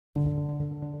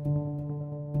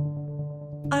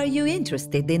Are you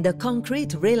interested in the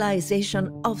concrete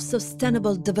realization of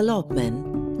sustainable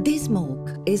development? This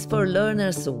MOOC is for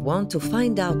learners who want to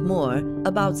find out more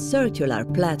about circular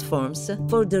platforms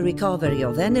for the recovery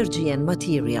of energy and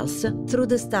materials through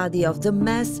the study of the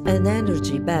mass and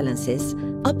energy balances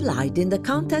applied in the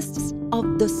contexts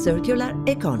of the circular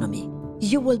economy.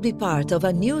 You will be part of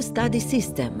a new study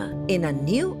system in a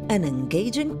new and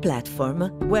engaging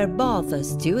platform where both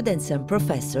students and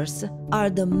professors are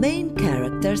the main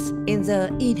characters in the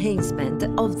enhancement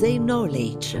of their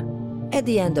knowledge. At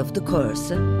the end of the course,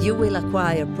 you will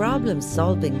acquire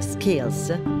problem-solving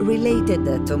skills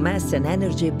related to mass and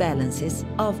energy balances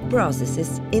of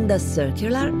processes in the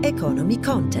circular economy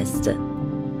context.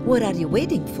 What are you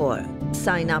waiting for?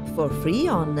 Sign up for free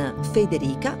on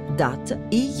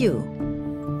federica.eu.